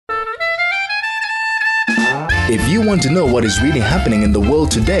If you want to know what is really happening in the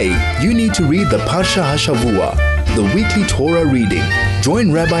world today, you need to read the Parsha Hashavua, the weekly Torah reading.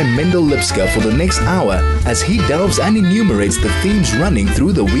 Join Rabbi Mendel Lipskar for the next hour as he delves and enumerates the themes running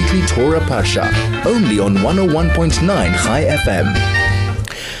through the weekly Torah Parsha, only on 101.9 Chai FM.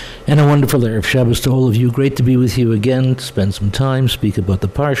 And a wonderful Erev Shabbos to all of you. Great to be with you again, spend some time, speak about the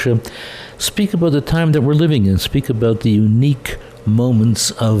Parsha, speak about the time that we're living in, speak about the unique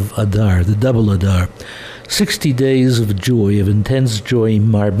moments of Adar, the double Adar. 60 days of joy, of intense joy,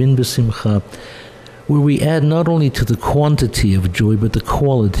 marbin b'simcha, where we add not only to the quantity of joy, but the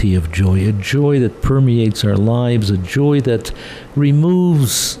quality of joy, a joy that permeates our lives, a joy that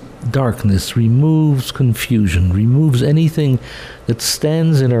removes darkness, removes confusion, removes anything that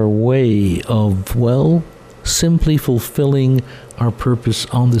stands in our way of, simply fulfilling our purpose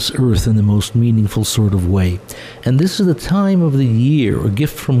on this earth in the most meaningful sort of way. And this is the time of the year, a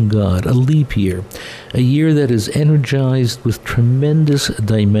gift from God, a leap year, a year that is energized with tremendous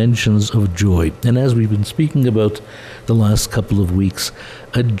dimensions of joy. And as we've been speaking about the last couple of weeks,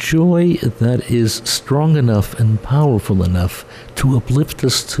 a joy that is strong enough and powerful enough to uplift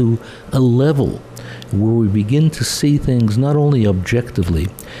us to a level where we begin to see things not only objectively,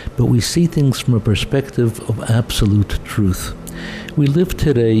 but we see things from a perspective of absolute truth. We live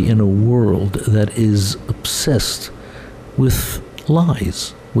today in a world that is obsessed with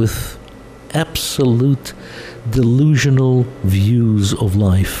lies, with absolute delusional views of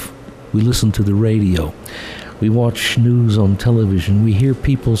life. We listen to the radio, we watch news on television, we hear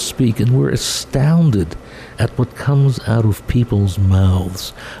people speak, and we're astounded at what comes out of people's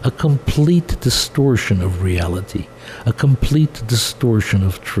mouths. A complete distortion of reality, a complete distortion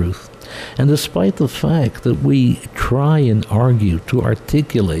of truth. And despite the fact that we try and argue to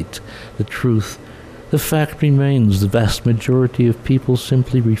articulate the truth, the fact remains the vast majority of people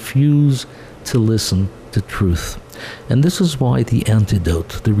simply refuse to listen to truth. And this is why the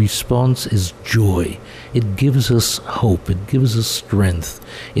antidote, the response, is joy. It gives us hope, it gives us strength,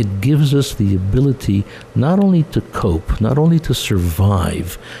 it gives us the ability not only to cope, not only to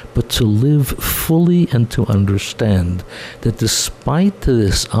survive, but to live fully and to understand that despite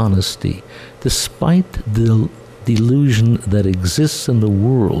this honesty, despite the delusion that exists in the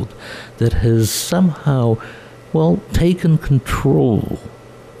world that has somehow, taken control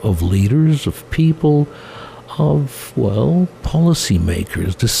of leaders, of people, of,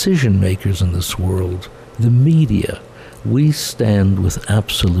 policymakers, decision makers in this world, the media, we stand with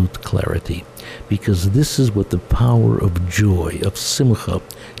absolute clarity, because this is what the power of joy, of simcha,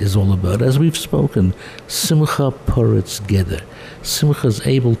 is all about. As we've spoken, simcha paretz geder. Simcha is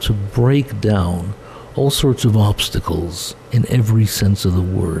able to break down all sorts of obstacles in every sense of the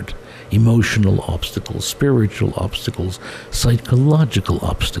word. Emotional obstacles, spiritual obstacles, psychological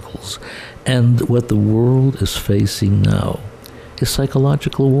obstacles. And what the world is facing now is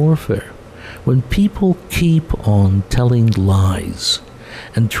psychological warfare. When people keep on telling lies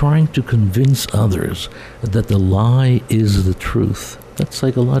and trying to convince others that the lie is the truth, that's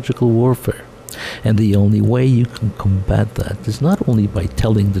psychological warfare. And the only way you can combat that is not only by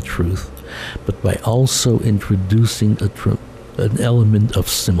telling the truth, but by also introducing an element of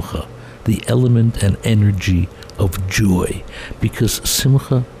simcha, the element and energy of joy, because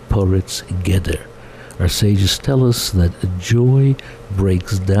simcha paretz geder. Our sages tell us that joy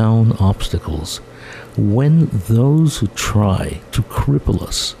breaks down obstacles. When those who try to cripple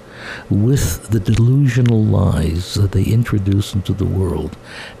us with the delusional lies that they introduce into the world,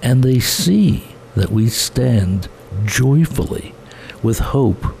 and they see that we stand joyfully, with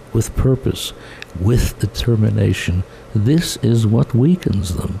hope, with purpose, with determination, this is what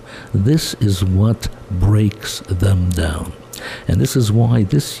weakens them. This is what breaks them down. And this is why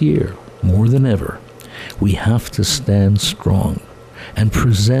this year, more than ever, we have to stand strong and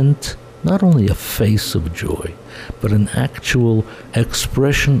present not only a face of joy, but an actual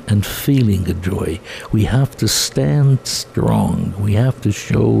expression and feeling of joy. We have to stand strong. We have to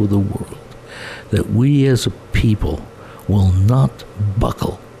show the world that we as a people will not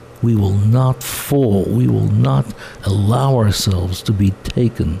buckle. We will not fall. We will not allow ourselves to be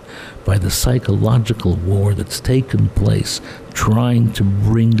taken by the psychological war that's taken place trying to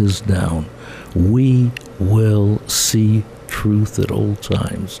bring us down. We will see truth at all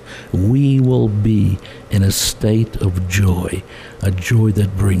times. We will be in a state of joy, a joy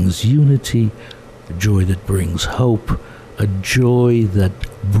that brings unity, a joy that brings hope, a joy that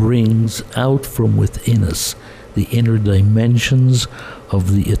brings out from within us the inner dimensions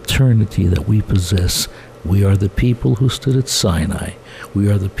of the eternity that we possess. We are the people who stood at Sinai.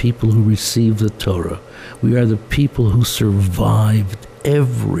 We are the people who received the Torah. We are the people who survived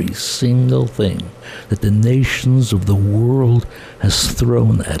every single thing that the nations of the world has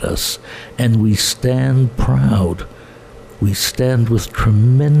thrown at us, and we stand proud. We stand with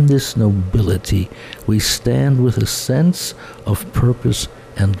tremendous nobility. We stand with a sense of purpose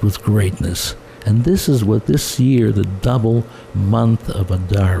and with greatness. And this is what this year, the double month of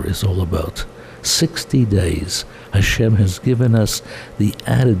Adar, is all about. 60 days. Hashem has given us the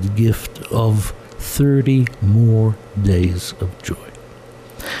added gift of 30 more days of joy.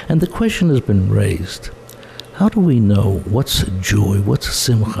 And the question has been raised, how do we know what's joy, what's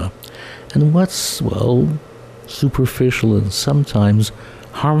simcha, and what's, well, superficial and sometimes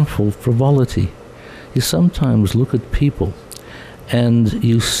harmful frivolity? You sometimes look at people and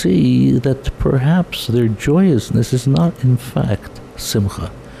you see that perhaps their joyousness is not in fact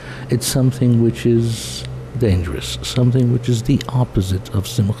simcha. It's something which is dangerous, something which is the opposite of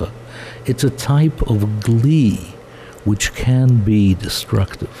simcha. It's a type of glee which can be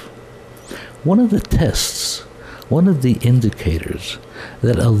destructive. One of the tests, one of the indicators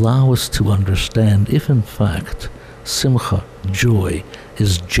that allow us to understand if in fact simcha, joy,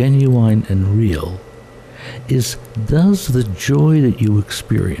 is genuine and real, is, does the joy that you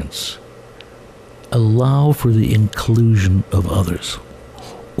experience allow for the inclusion of others?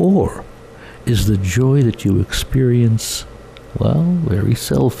 Or is the joy that you experience, well, very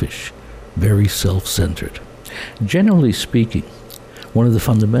selfish, very self-centered? Generally speaking, one of the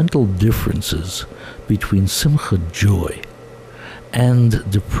fundamental differences between simcha, joy, and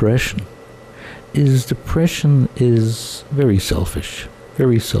depression is very selfish,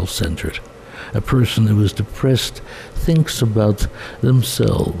 very self-centered. A person who is depressed thinks about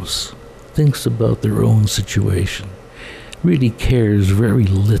themselves, thinks about their own situation, really cares very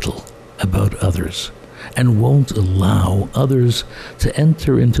little about others, and won't allow others to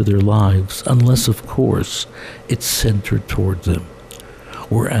enter into their lives unless, of course, it's centered toward them.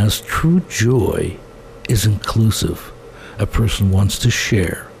 Whereas true joy is inclusive. A person wants to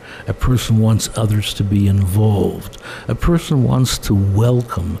share. A person wants others to be involved. A person wants to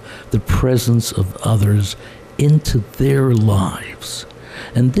welcome the presence of others into their lives.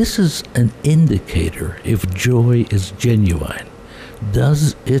 And this is an indicator if joy is genuine.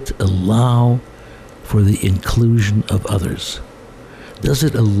 Does it allow for the inclusion of others? Does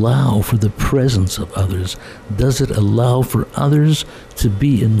it allow for the presence of others? Does it allow for others to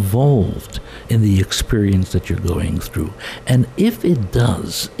be involved in the experience that you're going through? And if it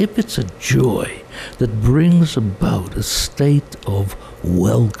does, if it's a joy that brings about a state of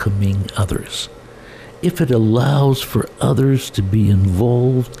welcoming others, if it allows for others to be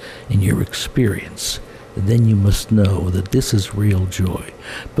involved in your experience, then you must know that this is real joy.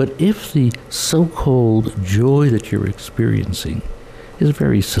 But if the so-called joy that you're experiencing is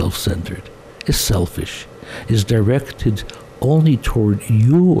very self-centered, is selfish, is directed only toward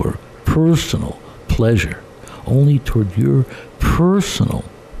your personal pleasure, only toward your personal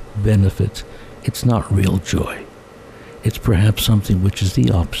benefit, it's not real joy. It's perhaps something which is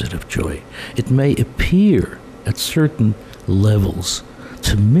the opposite of joy. It may appear at certain levels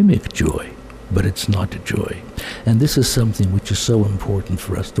to mimic joy, but it's not joy. And this is something which is so important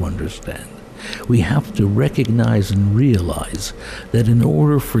for us to understand. We have to recognize and realize that in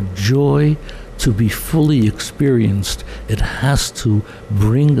order for joy to be fully experienced, it has to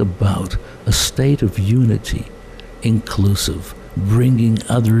bring about a state of unity, inclusive, bringing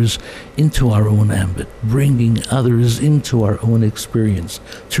others into our own ambit, bringing others into our own experience,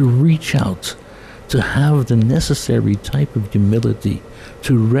 to reach out, to have the necessary type of humility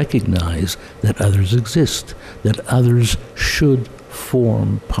to recognize that others exist, that others should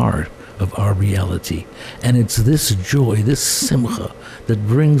form part of our reality. And it's this joy, this simcha, that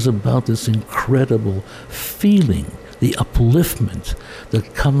brings about this incredible feeling, the upliftment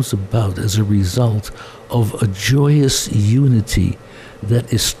that comes about as a result of a joyous unity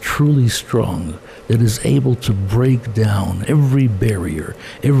that is truly strong, that is able to break down every barrier,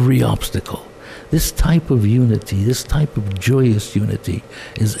 every obstacle. This type of unity, this type of joyous unity,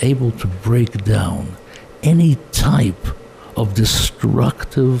 is able to break down any type of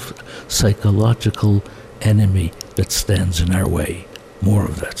destructive psychological enemy that stands in our way. More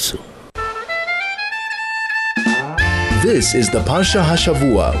of that soon. This is the Parsha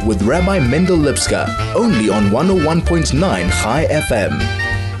Hashavua with Rabbi Mendel Lipskar, only on 101.9 Chai FM.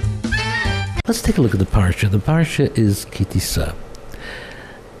 Let's take a look at the Parsha. The Parsha is Ki Tisa,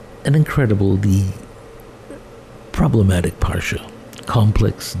 an incredibly problematic Parsha,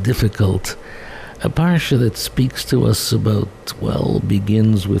 complex, difficult, a Parsha that speaks to us about, well,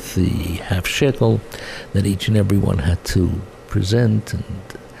 begins with the Half Shekel that each and every one had to present, and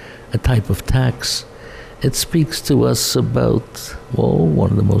a type of tax, It speaks to us about,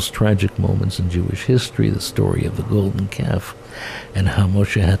 one of the most tragic moments in Jewish history, the story of the golden calf, and how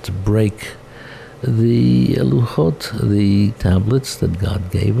Moshe had to break the luchot, the tablets that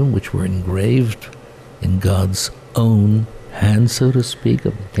God gave him, which were engraved in God's own hand, so to speak,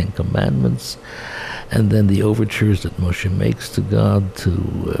 of the Ten Commandments, and then the overtures that Moshe makes to God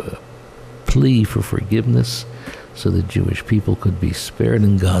to plea for forgiveness so the Jewish people could be spared,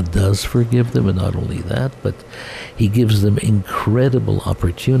 and God does forgive them, and not only that, but he gives them incredible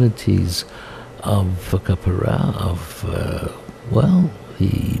opportunities of kapara,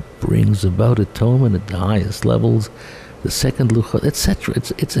 he brings about atonement at the highest levels, the second luchot, etc.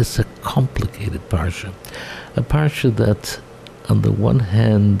 It's a complicated parsha, a parsha that on the one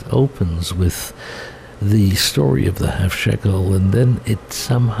hand opens with the story of the Half Shekel, and then it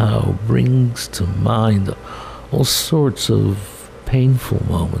somehow brings to mind all sorts of painful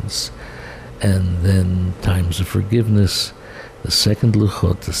moments, and then times of forgiveness, the second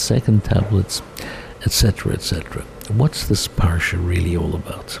luchot, the second tablets, etc., etc. What's this parsha really all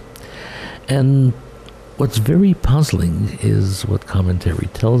about? And what's very puzzling is what commentary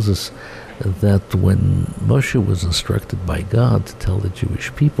tells us, that when Moshe was instructed by God to tell the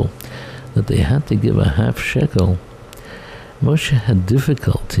Jewish people that they had to give a half shekel, Moshe had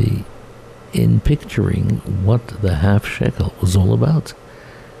difficulty in picturing what the half shekel was all about.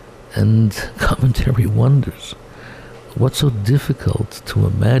 And commentary wonders, what's so difficult to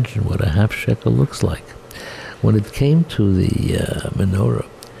imagine what a half shekel looks like? When it came to the menorah,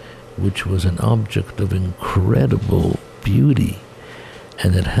 which was an object of incredible beauty,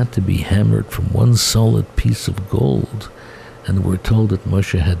 and it had to be hammered from one solid piece of gold, and we're told that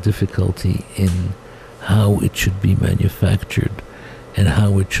Moshe had difficulty in how it should be manufactured and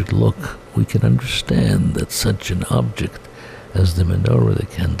how it should look, we can understand that such an object as the menorah, the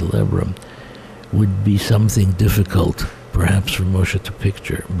candelabrum, would be something difficult, perhaps for Moshe to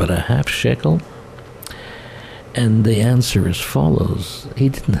picture. But a half shekel? And the answer is follows. He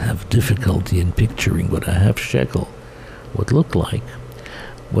didn't have difficulty in picturing what a half shekel would look like.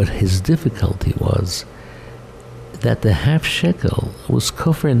 What his difficulty was that the half shekel was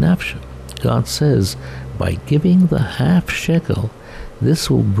kofar nafsho. God says, by giving the half shekel, this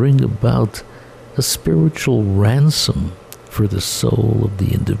will bring about a spiritual ransom for the soul of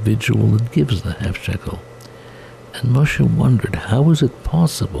the individual that gives the half shekel. And Moshe wondered, how is it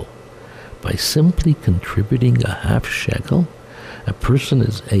possible? By simply contributing a half shekel, a person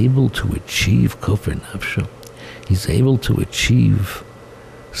is able to achieve kofar nafsho. He's able to achieve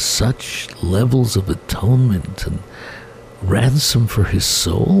such levels of atonement and ransom for his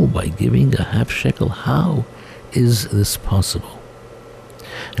soul by giving a half shekel. How is this possible?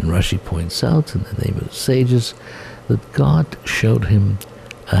 And Rashi points out in the name of the sages that God showed him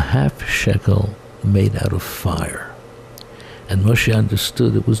a half shekel made out of fire. And Moshe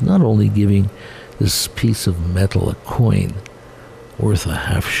understood it was not only giving this piece of metal, a coin, worth a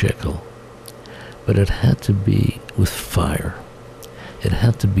half shekel, but it had to be with fire. It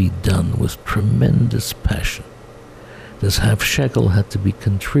had to be done with tremendous passion. This half shekel had to be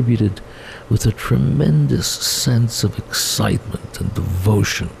contributed with a tremendous sense of excitement and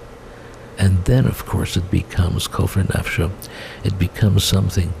devotion. And then, of course, it becomes kofar nafsho. It becomes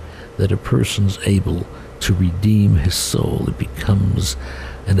something that a person's able to redeem his soul. It becomes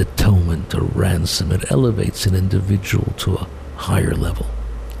an atonement, a ransom. It elevates an individual to a higher level.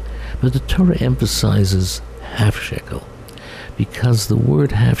 But the Torah emphasizes half shekel because the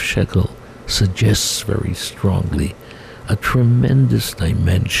word half shekel suggests very strongly a tremendous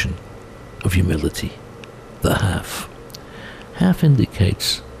dimension of humility. The half. Half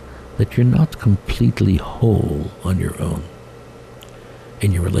indicates that you're not completely whole on your own.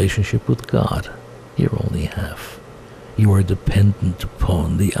 In your relationship with God, you're only half. You are dependent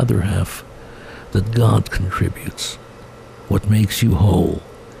upon the other half that God contributes. What makes you whole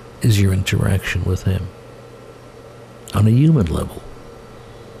is your interaction with Him. On a human level,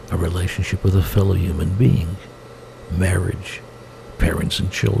 a relationship with a fellow human being, marriage, parents and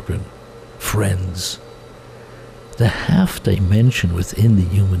children, friends. The half dimension within the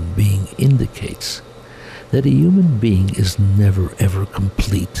human being indicates that a human being is never ever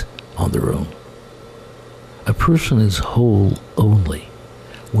complete on their own. A person is whole only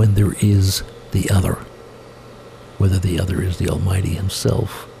when there is the other, whether the other is the Almighty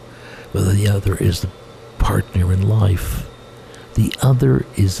Himself, whether the other is the partner in life. The other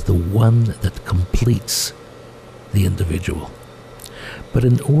is the one that completes the individual. But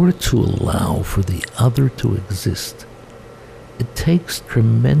in order to allow for the other to exist, it takes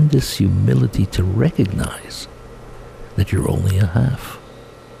tremendous humility to recognize that you're only a half.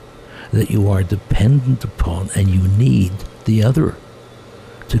 that you are dependent upon and you need the other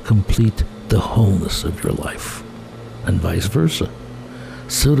to complete the wholeness of your life, and vice versa.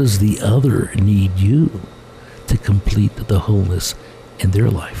 So does the other need you to complete the wholeness in their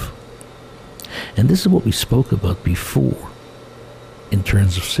life. And this is what we spoke about before in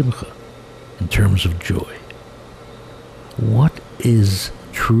terms of simcha, in terms of joy. What is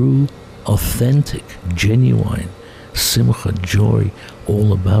true, authentic, genuine simcha, joy,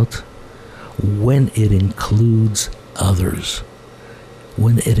 all about? When it includes others,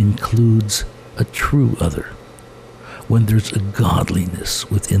 when it includes a true other, when there's a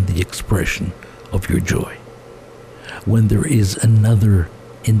godliness within the expression of your joy, when there is another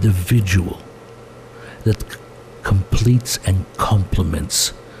individual that completes and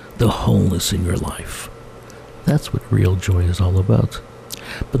complements the wholeness in your life. That's what real joy is all about.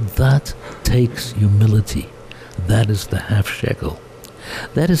 But that takes humility. That is the half shekel.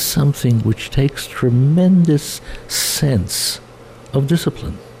 That is something which takes tremendous sense of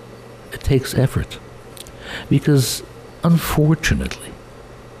discipline. It takes effort. Because, unfortunately,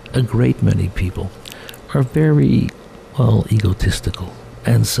 a great many people are very, egotistical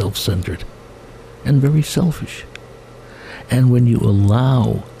and self-centered and very selfish. And when you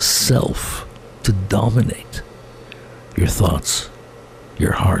allow self to dominate your thoughts,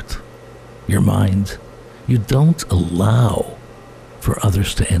 your heart, your mind, you don't allow for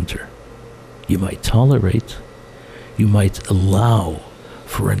others to enter. You might tolerate, you might allow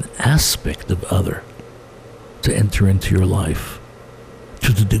for an aspect of other to enter into your life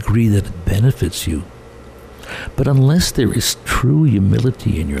to the degree that it benefits you. But unless there is true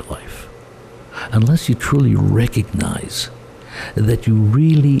humility in your life, unless you truly recognize that you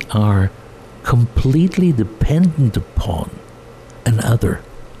really are completely dependent upon an other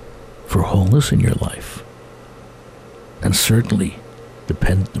for wholeness in your life, and certainly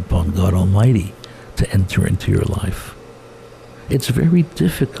dependent upon God Almighty to enter into your life, it's very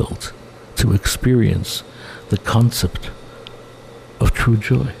difficult to experience the concept of true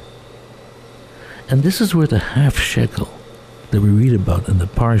joy. And this is where the half shekel that we read about in the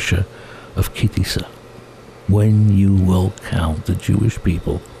Parsha of Ki Tisa, when you will count the Jewish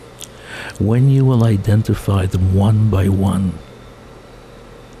people, when you will identify them one by one,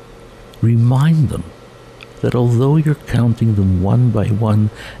 remind them that although you're counting them one by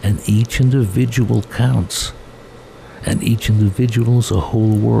one, and each individual counts, and each individual is a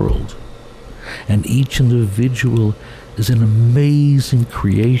whole world, and each individual is an amazing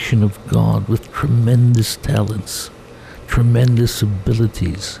creation of God with tremendous talents, tremendous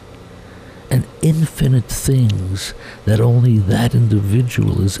abilities, and infinite things that only that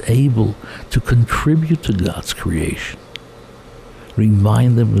individual is able to contribute to God's creation.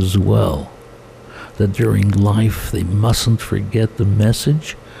 Remind them as well that during life they mustn't forget the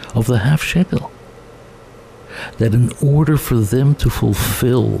message of the half shekel. That in order for them to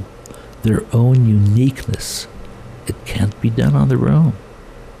fulfill their own uniqueness, it can't be done on their own.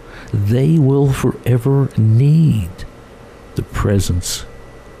 They will forever need the presence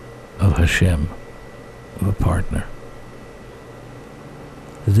of Hashem, of a partner.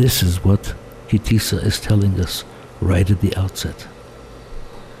 This is what Ki Tisa is telling us right at the outset.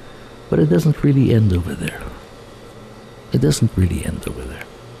 But it doesn't really end over there. It doesn't really end over there.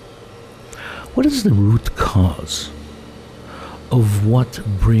 What is the root cause of what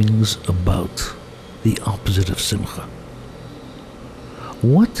brings about the opposite of simcha?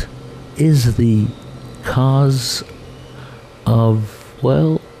 What is the cause of,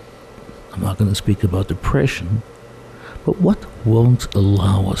 I'm not going to speak about depression, but what won't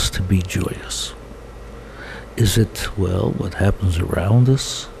allow us to be joyous? Is it, what happens around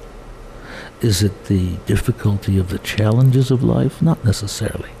us? Is it the difficulty of the challenges of life? Not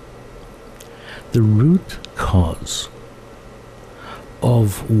necessarily. The root cause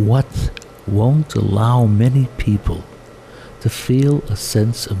of what won't allow many people to feel a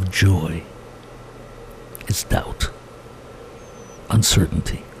sense of joy is doubt,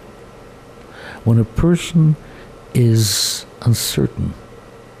 uncertainty. When a person is uncertain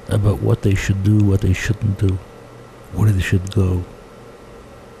about what they should do, what they shouldn't do, where they should go,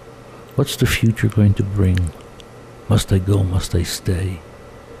 what's the future going to bring? Must I go? Must I stay?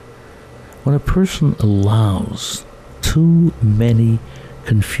 When a person allows too many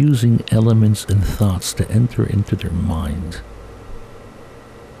confusing elements and thoughts to enter into their mind,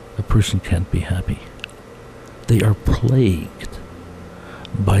 a person can't be happy. They are plagued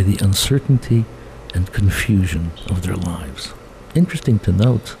by the uncertainty and confusion of their lives. Interesting to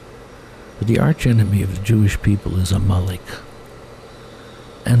note that the archenemy of the Jewish people is Amalek.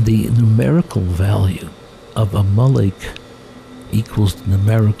 And the numerical value of Amalek equals the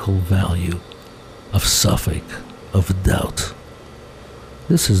numerical value of safek, of doubt.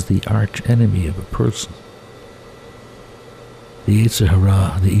 This is the arch enemy of a person. The Yetzer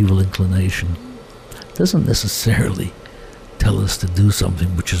Hara, the evil inclination, doesn't necessarily tell us to do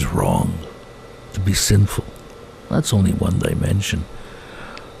something which is wrong, to be sinful. That's only one dimension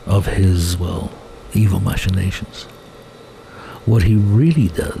of his, evil machinations. What he really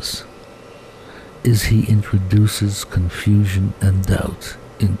does is he introduces confusion and doubt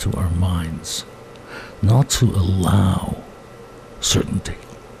into our minds, not to allow certainty,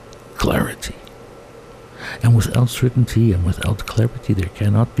 clarity. And without certainty and without clarity, there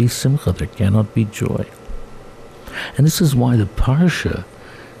cannot be simcha, there cannot be joy. And this is why the Parsha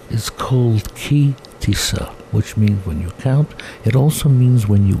is called Ki Tisa, which means when you count. It also means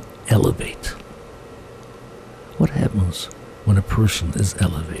when you elevate. What happens when a person is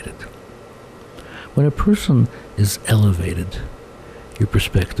elevated? When a person is elevated, your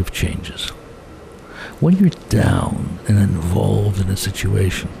perspective changes. When you're down and involved in a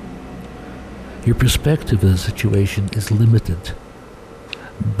situation, your perspective of the situation is limited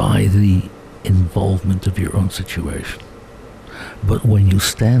by the involvement of your own situation. But when you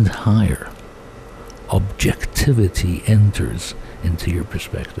stand higher, objectivity enters into your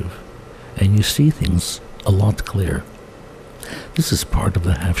perspective, and you see things a lot clearer. This is part of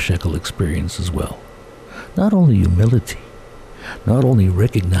the Half Shekel experience as well. Not only humility, not only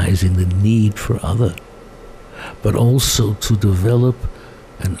recognizing the need for other, but also to develop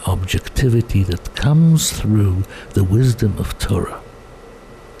an objectivity that comes through the wisdom of Torah,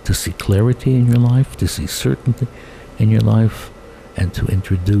 to see clarity in your life, to see certainty in your life, and to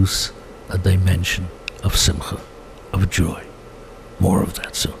introduce a dimension of simcha, of joy. More of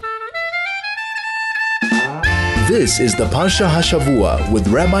that soon. This is the Parsha Hashavua with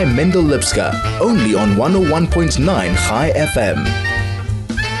Rabbi Mendel Lipskar, only on 101.9 Chai FM.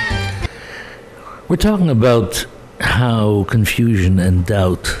 We're talking about how confusion and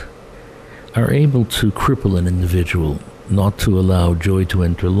doubt are able to cripple an individual, not to allow joy to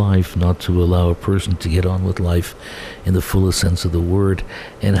enter life, not to allow a person to get on with life in the fullest sense of the word,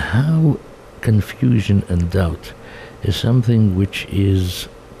 and how confusion and doubt is something which is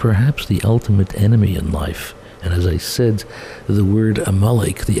perhaps the ultimate enemy in life. And as I said, the word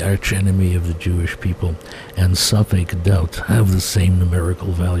Amalek, the arch enemy of the Jewish people, and Safek, doubt, have the same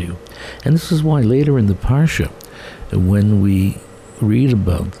numerical value. And this is why later in the Parsha, when we read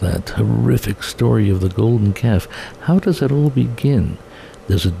about that horrific story of the golden calf, how does it all begin?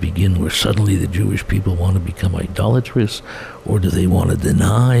 Does it begin where suddenly the Jewish people want to become idolatrous? Or do they want to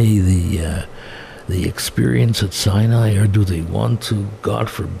deny the experience at Sinai? Or do they want to, God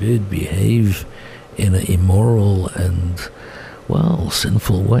forbid, behave in an immoral and,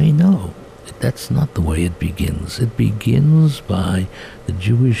 sinful way? No, that's not the way it begins. It begins by the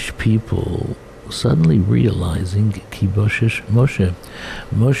Jewish people suddenly realizing Kiboshish Moshe.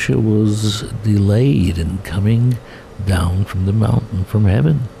 Moshe was delayed in coming down from the mountain from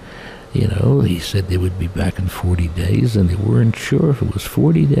heaven. He said they would be back in 40 days, and they weren't sure if it was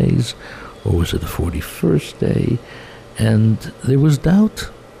 40 days or was it the 41st day. And there was doubt,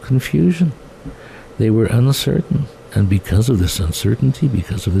 confusion. They were uncertain. And because of this uncertainty,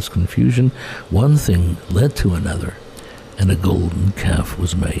 because of this confusion, one thing led to another, and a golden calf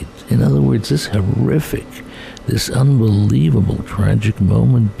was made. In other words, this horrific, this unbelievable, tragic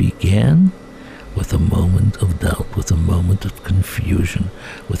moment began with a moment of doubt, with a moment of confusion,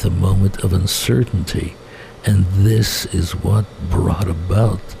 with a moment of uncertainty. And this is what brought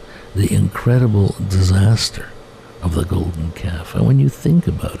about the incredible disaster of the golden calf. And when you think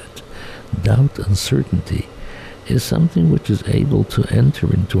about it, doubt, uncertainty is something which is able to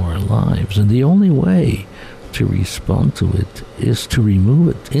enter into our lives. And the only way to respond to it is to remove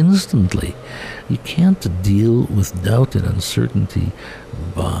it instantly. You can't deal with doubt and uncertainty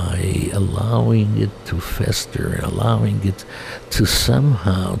by allowing it to fester, allowing it to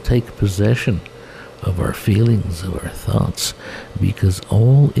somehow take possession of our feelings, of our thoughts, because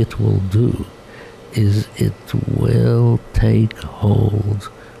all it will do is it will take hold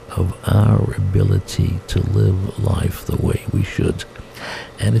of our ability to live life the way we should.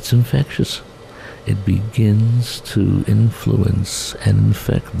 And it's infectious. It begins to influence and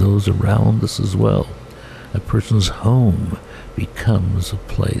infect those around us as well. A person's home becomes a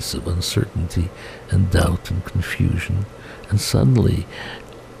place of uncertainty and doubt and confusion. And suddenly,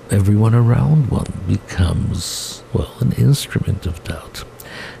 everyone around one becomes, an instrument of doubt.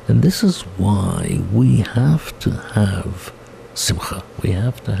 And this is why we have to have simcha. We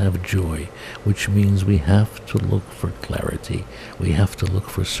have to have joy, which means we have to look for clarity. We have to look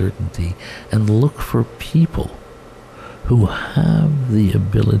for certainty and look for people who have the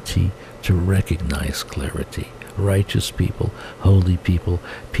ability to recognize clarity. Righteous people, holy people,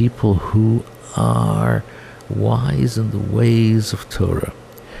 people who are wise in the ways of Torah,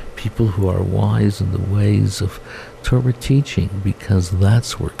 people who are wise in the ways of Torah teaching, because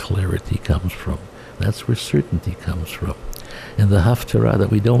that's where clarity comes from. That's where certainty comes from. In the Haftarah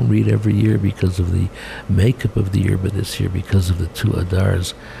that we don't read every year because of the makeup of the year, but this year because of the 2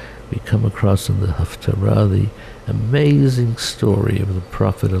 Adars, we come across in the Haftarah the amazing story of the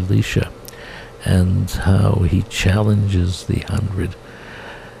prophet Elisha, and how he challenges the 100,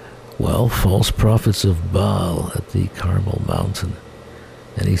 false prophets of Baal at the Carmel mountain.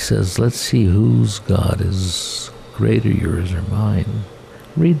 And he says, let's see whose God is greater, yours or mine.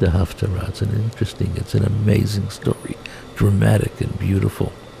 Read the Haftarah. It's an amazing story, dramatic and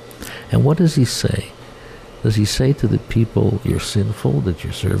beautiful. And what does he say? Does he say to the people, you're sinful, that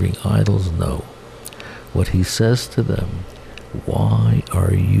you're serving idols? No. What he says to them, why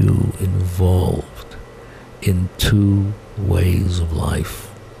are you involved in 2 ways of life?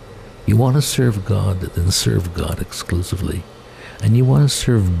 You want to serve God, then serve God exclusively. And you want to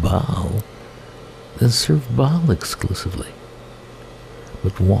serve Baal, then serve Baal exclusively.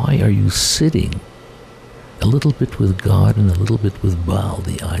 But why are you sitting a little bit with God and a little bit with Baal,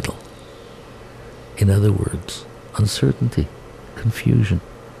 the idol? In other words, uncertainty, confusion.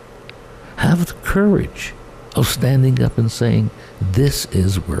 Have the courage of standing up and saying, this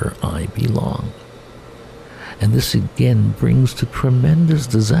is where I belong. And this again brings to tremendous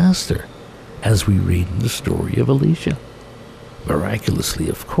disaster, as we read in the story of Elisha. Miraculously,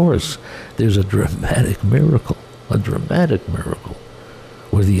 of course, there's a dramatic miracle,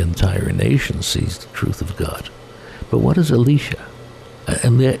 where the entire nation sees the truth of God. But what does Elijah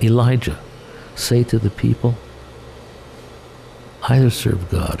say to the people? Either serve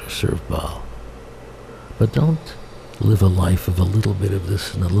God or serve Baal. But don't live a life of a little bit of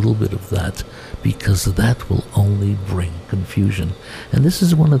this and a little bit of that, because that will only bring confusion. And this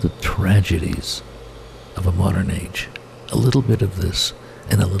is one of the tragedies of a modern age. A little bit of this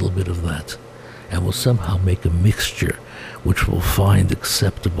and a little bit of that, and will somehow make a mixture which we'll find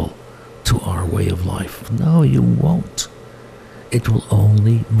acceptable to our way of life. No, you won't. It will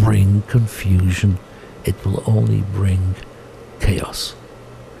only bring confusion. It will only bring chaos.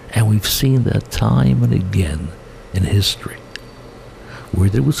 And we've seen that time and again in history. Where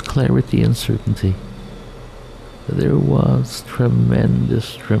there was clarity and certainty, there was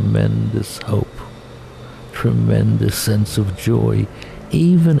tremendous hope, tremendous sense of joy,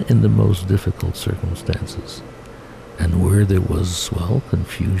 even in the most difficult circumstances. And where there was,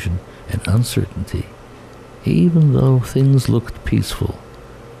 confusion and uncertainty, even though things looked peaceful,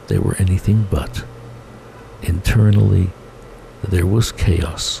 they were anything but. Internally, there was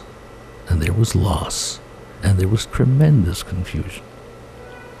chaos, and there was loss, and there was tremendous confusion.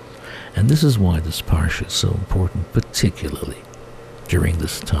 And this is why this Parsha is so important, particularly during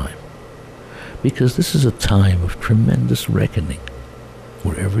this time. Because this is a time of tremendous reckoning,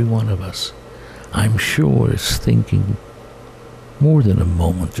 where every one of us, I'm sure, is thinking more than a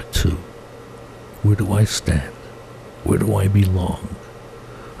moment or two. Where do I stand? Where do I belong?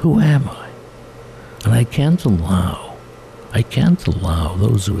 Who am I? And I can't allow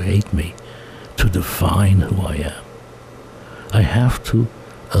those who hate me to define who I am. I have to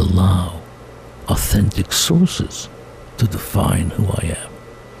allow authentic sources to define who I am.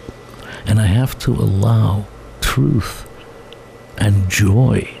 And I have to allow truth and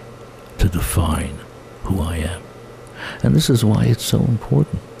joy to define who I am. And this is why it's so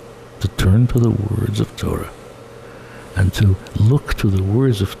important to turn to the words of Torah and to look to the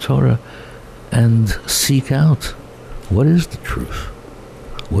words of Torah and seek out, what is the truth?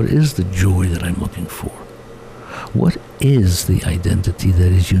 What is the joy that I'm looking for? What is the identity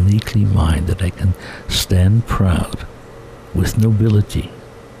that is uniquely mine, that I can stand proud with nobility,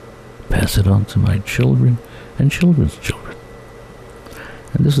 pass it on to my children and children's children?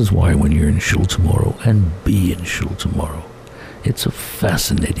 And this is why when you're in shul tomorrow, and be in shul tomorrow, it's a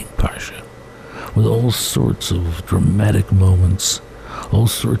fascinating parsha with all sorts of dramatic moments, all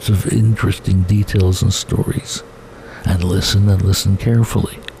sorts of interesting details and stories. And listen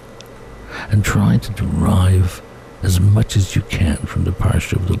carefully, and try to derive as much as you can from the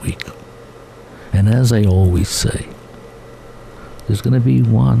parsha of the week. And as I always say, there's going to be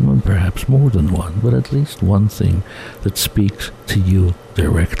one, perhaps more than one, but at least one thing that speaks to you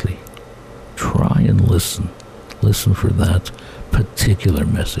directly. Try and listen for that particular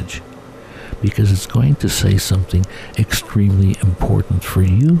message, because it's going to say something extremely important for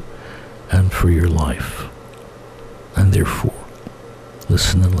you and for your life. And therefore,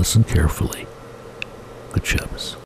 listen carefully. Good Shabbos.